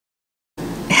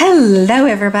Hello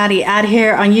everybody out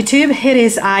here on YouTube. It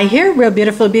is I here, Real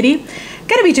Beautiful Beauty.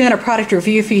 Going to be doing a product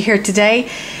review for you here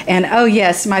today. And oh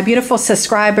yes, my beautiful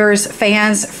subscribers,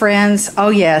 fans, friends, oh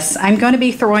yes, I'm going to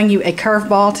be throwing you a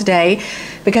curveball today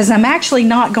because I'm actually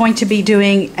not going to be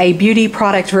doing a beauty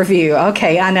product review.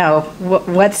 Okay, I know.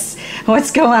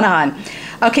 What's going on?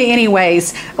 Okay,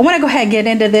 anyways, I want to go ahead and get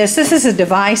into this. This is a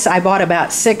device I bought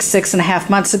about six and a half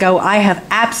months ago. I have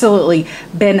absolutely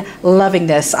been loving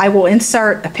this. I will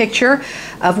insert a picture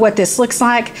of what this looks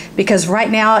like because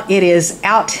right now it is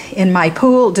out in my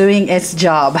pool doing its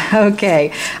job.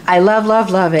 Okay, I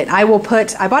love it. I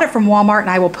bought it from Walmart and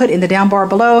I will put in the down bar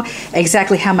below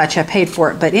exactly how much I paid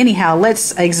for it. But anyhow,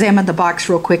 let's examine the box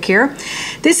real quick here.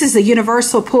 This is the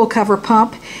universal pool cover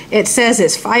pump. It says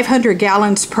it's 500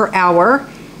 gallons per hour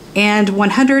and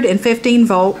 115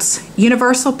 volts.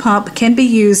 Universal pump can be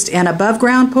used in above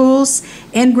ground pools,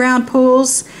 in-ground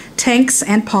pools, tanks,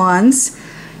 and ponds.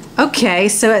 Okay,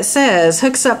 so it says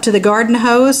hooks up to the garden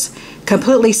hose,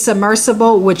 completely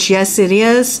submersible, which yes it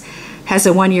is. Has a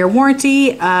 1-year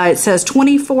warranty. It says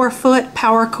 24-foot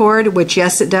power cord, which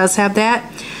yes it does have that.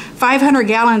 500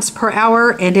 gallons per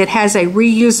hour, and it has a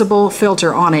reusable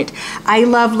filter on it. I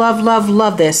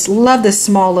love this. Love this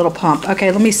small little pump.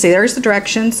 Okay, let me see. There's the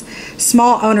directions.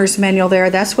 Small owner's manual there.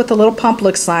 That's what the little pump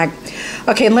looks like.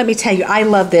 Okay, and let me tell you, I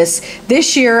love this.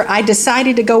 This year, I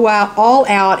decided to go all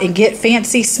out and get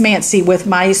fancy smancy with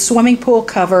my swimming pool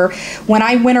cover. When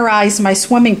I winterized my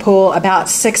swimming pool about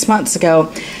 6 months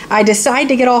ago, I decided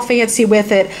to get all fancy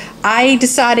with it. I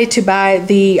decided to buy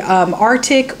the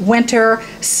Arctic Winter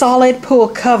solid pool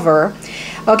cover.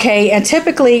 Okay, and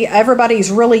typically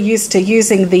everybody's really used to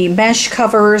using the mesh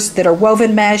covers that are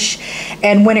woven mesh,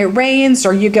 and when it rains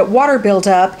or you get water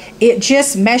buildup, it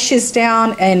just meshes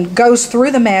down and goes through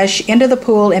the mesh into the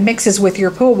pool and mixes with your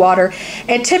pool water,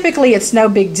 and typically it's no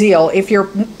big deal. If your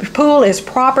pool is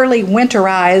properly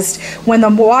winterized, when the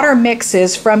water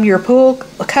mixes from your pool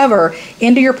cover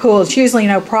into your pool, it's usually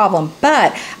no problem.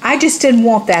 But I just didn't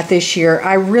want that this year.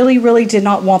 I really did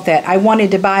not want that. I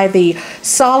wanted to buy the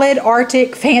solid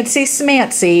Arctic fancy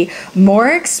smancy, more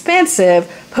expensive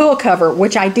pool cover,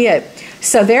 which I did.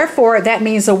 So therefore, that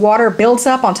means the water builds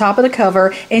up on top of the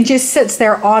cover and just sits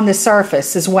there on the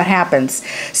surface is what happens.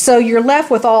 So you're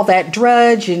left with all that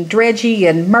drudge and dredgy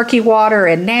and murky water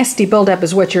and nasty buildup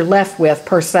is what you're left with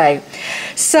per se.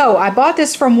 So I bought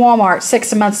this from Walmart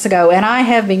 6 months ago and I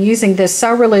have been using this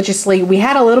so religiously. We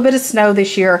had a little bit of snow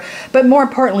this year, but more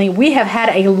importantly, we have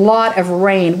had a lot of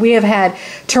rain. We have had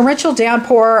torrential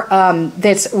downpour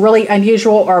that's really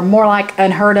unusual or more like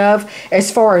unheard of as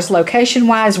far as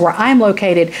location-wise where I'm located.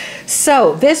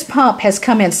 So this pump has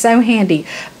come in so handy,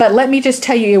 but let me just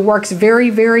tell you, it works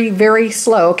very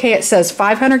slow. Okay, it says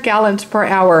 500 gallons per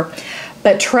hour,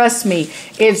 but trust me,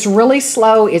 it's really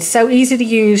slow. It's so easy to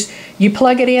use. You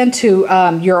plug it into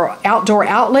your outdoor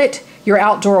outlet, your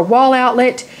outdoor wall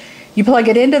outlet. You plug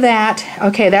it into that.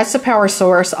 Okay, that's the power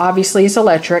source. Obviously, it's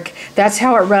electric. That's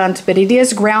how it runs, but it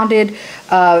is grounded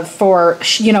for,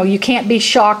 you know, you can't be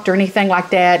shocked or anything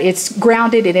like that. It's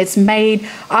grounded and it's made,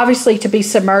 obviously, to be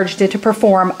submerged and to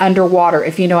perform underwater,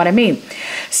 if you know what I mean.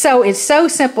 So it's so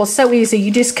simple, so easy. You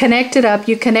just connect it up.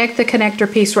 You connect the connector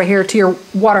piece right here to your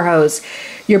water hose,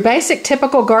 your basic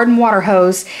typical garden water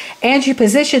hose, and you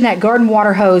position that garden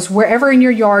water hose wherever in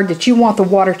your yard that you want the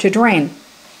water to drain.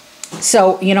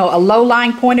 So, you know, a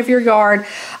low-lying point of your yard,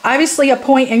 obviously a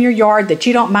point in your yard that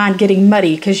you don't mind getting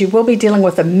muddy because you will be dealing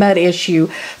with a mud issue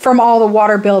from all the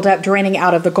water buildup draining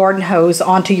out of the garden hose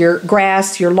onto your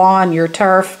grass, your lawn, your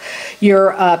turf,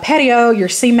 your patio, your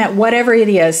cement, whatever it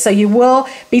is. So you will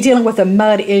be dealing with a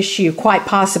mud issue quite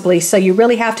possibly. So you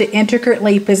really have to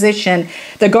intricately position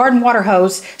the garden water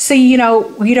hose so you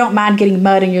know you don't mind getting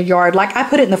mud in your yard. Like I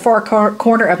put it in the far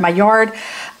corner of my yard.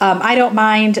 I don't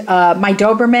mind. My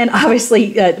Doberman,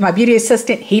 obviously, my beauty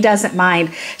assistant, he doesn't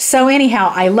mind. So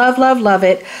anyhow, I love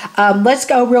it. Let's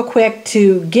go real quick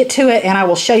to get to it, and I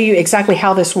will show you exactly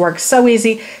how this works. So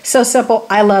easy, so simple.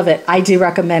 I love it. I do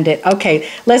recommend it. Okay,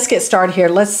 let's get started here.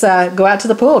 Let's go out to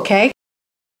the pool, okay?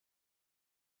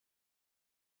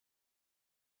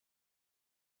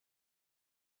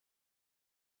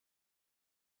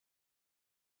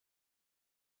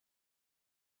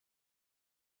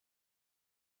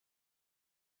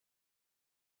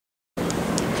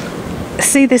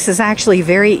 See, this is actually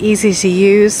very easy to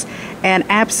use, and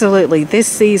absolutely this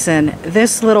season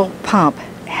this little pump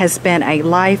has been a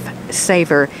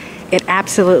lifesaver. It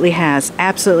absolutely has.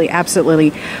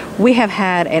 Absolutely. We have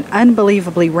had an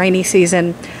unbelievably rainy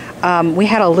season. We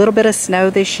had a little bit of snow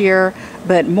this year,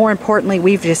 but more importantly,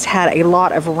 we've just had a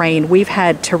lot of rain. We've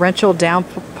had torrential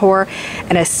downpour,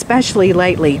 and especially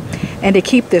lately. And to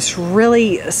keep this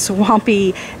really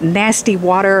swampy, nasty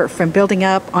water from building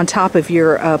up on top of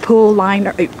your pool line,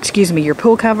 excuse me, your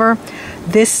pool cover,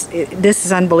 this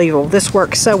is unbelievable. This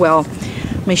works so well.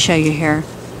 Let me show you here.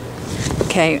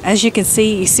 Okay, as you can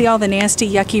see, you see all the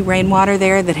nasty, yucky rainwater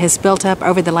there that has built up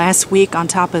over the last week on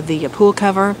top of the pool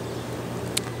cover.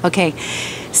 Okay,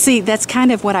 see, that's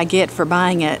kind of what I get for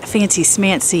buying a fancy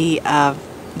smancy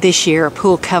this year, a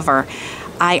pool cover.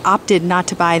 I opted not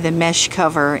to buy the mesh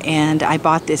cover, and I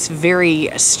bought this very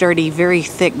sturdy, very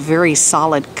thick, very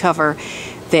solid cover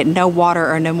that no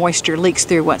water or no moisture leaks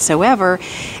through whatsoever.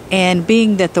 And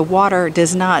being that the water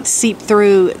does not seep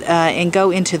through and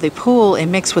go into the pool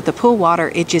and mix with the pool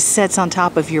water, it just sits on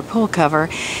top of your pool cover,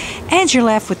 and you're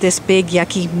left with this big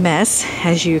yucky mess,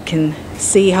 as you can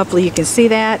see. Hopefully you can see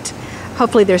that.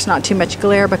 Hopefully there's not too much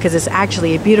glare, because it's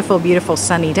actually a beautiful, beautiful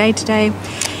sunny day today.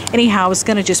 Anyhow, I was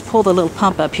going to just pull the little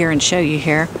pump up here and show you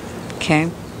here.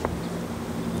 Okay.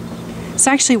 It's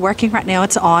actually working right now.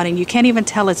 It's on, and you can't even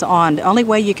tell it's on. The only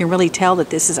way you can really tell that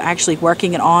this is actually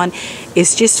working and on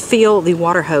is just feel the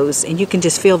water hose, and you can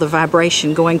just feel the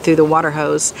vibration going through the water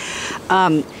hose.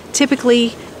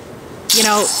 Typically, you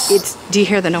know, do you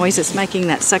hear the noise it's making,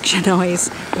 that suction noise?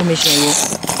 Let me show you.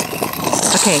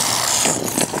 Okay.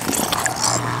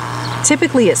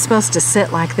 Typically it's supposed to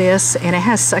sit like this, and it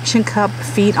has suction cup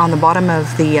feet on the bottom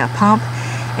of the pump,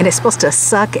 and it's supposed to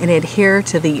suck and adhere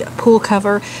to the pool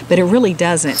cover, but it really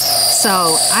doesn't. So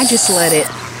I just let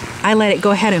it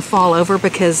go ahead and fall over,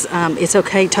 because it's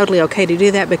okay, totally okay to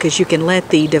do that, because you can let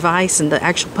the device and the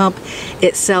actual pump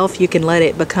itself, you can let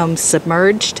it become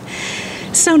submerged.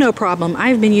 So no problem.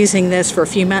 I've been using this for a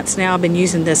few months now. I've been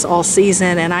using this all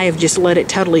season, and I have just let it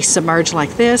totally submerge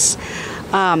like this.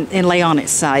 And lay on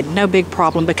its side. No big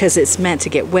problem, because it's meant to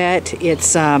get wet.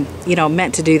 It's you know,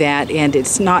 meant to do that, and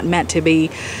it's not meant to be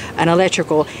an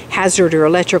electrical hazard or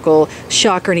electrical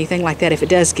shock or anything like that if it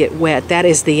does get wet. That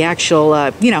is the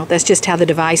actual, you know, that's just how the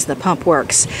device and the pump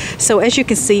works. So as you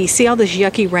can see all this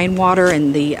yucky rainwater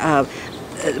and the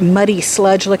muddy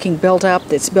sludge looking buildup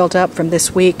that's built up from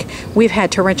this week. We've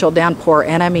had torrential downpour,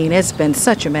 and I mean, it's been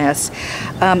such a mess.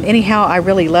 Anyhow, I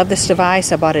really love this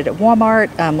device. I bought it at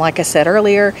Walmart, like I said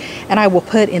earlier, and I will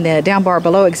put in the down bar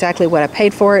below exactly what I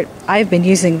paid for it. I've been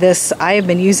using this. I have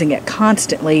been using it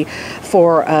constantly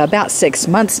for about 6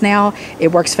 months now.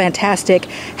 It works fantastic.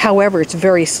 However, it's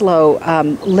very slow.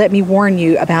 Let me warn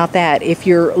you about that. If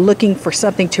you're looking for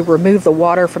something to remove the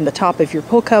water from the top of your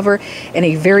pool cover in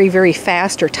a very, very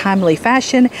fast or timely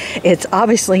fashion, it's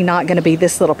obviously not going to be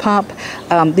this little pump.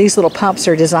 These little pumps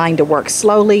are designed to work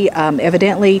slowly.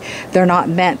 Evidently, they're not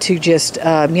meant to just,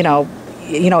 you know,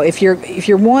 if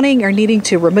you're wanting or needing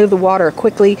to remove the water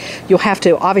quickly, you'll have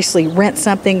to obviously rent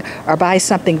something or buy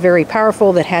something very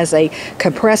powerful that has a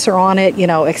compressor on it, you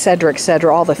know,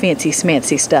 etc., all the fancy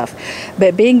smancy stuff.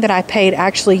 But being that I paid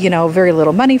actually, you know, very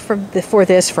little money for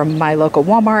this from my local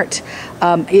Walmart,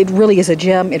 it really is a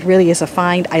gem. It really is a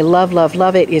find. I love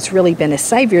it. It's really been a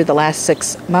savior the last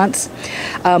 6 months.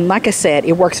 Like I said,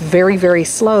 it works very, very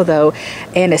slow though,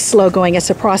 and it's slow going. It's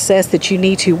a process that you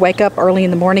need to wake up early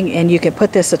in the morning, and you can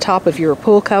put this atop of your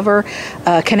pool cover,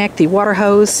 connect the water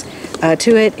hose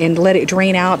to it, and let it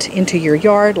drain out into your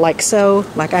yard like so,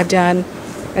 like I've done.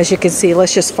 As you can see,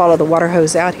 let's just follow the water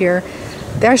hose out here.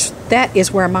 That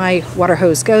is where my water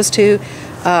hose goes to,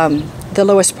 the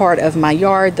lowest part of my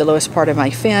yard, the lowest part of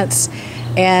my fence.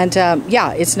 And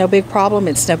yeah, it's no big problem,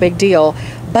 it's no big deal,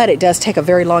 but it does take a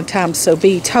very long time, so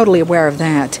be totally aware of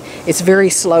that. It's a very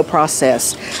slow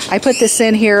process. I put this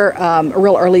in here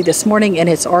real early this morning, and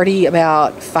it's already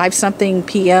about 5-something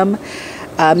p.m.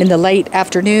 In the late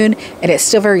afternoon, and it's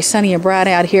still very sunny and bright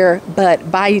out here,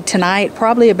 but by tonight,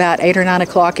 probably about 8 or 9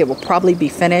 o'clock, it will probably be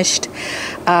finished.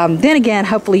 Then again,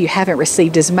 hopefully you haven't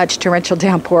received as much torrential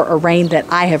downpour or rain that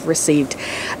I have received.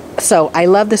 So I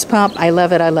love this pump. I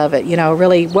love it. You know,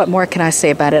 really, what more can I say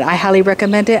about it? I highly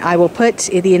recommend it. I will put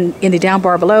in the down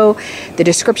bar below the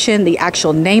description, the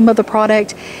actual name of the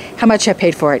product, how much I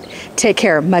paid for it. Take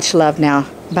care. Much love now.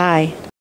 Bye.